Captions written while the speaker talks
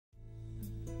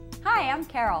Hi, I'm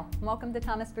Carol. Welcome to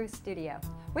Thomas Bruce Studio.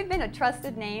 We've been a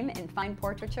trusted name in fine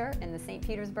portraiture in the St.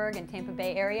 Petersburg and Tampa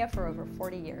Bay area for over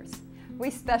 40 years.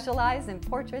 We specialize in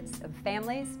portraits of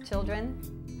families, children,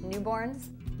 newborns,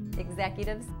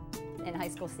 executives, and high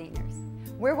school seniors.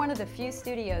 We're one of the few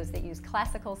studios that use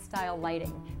classical style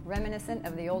lighting, reminiscent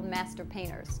of the old master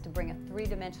painters, to bring a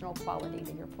three-dimensional quality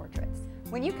to your portraits.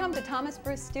 When you come to Thomas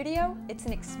Bruce Studio, it's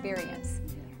an experience.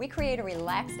 We create a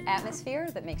relaxed atmosphere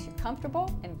that makes you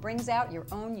comfortable and brings out your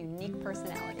own unique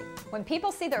personality. When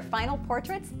people see their final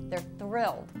portraits, they're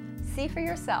thrilled. See for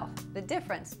yourself the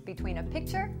difference between a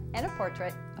picture and a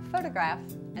portrait, a photograph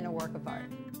and a work of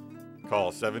art.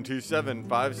 Call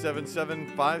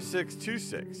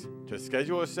 727-577-5626 to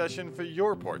schedule a session for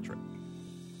your portrait.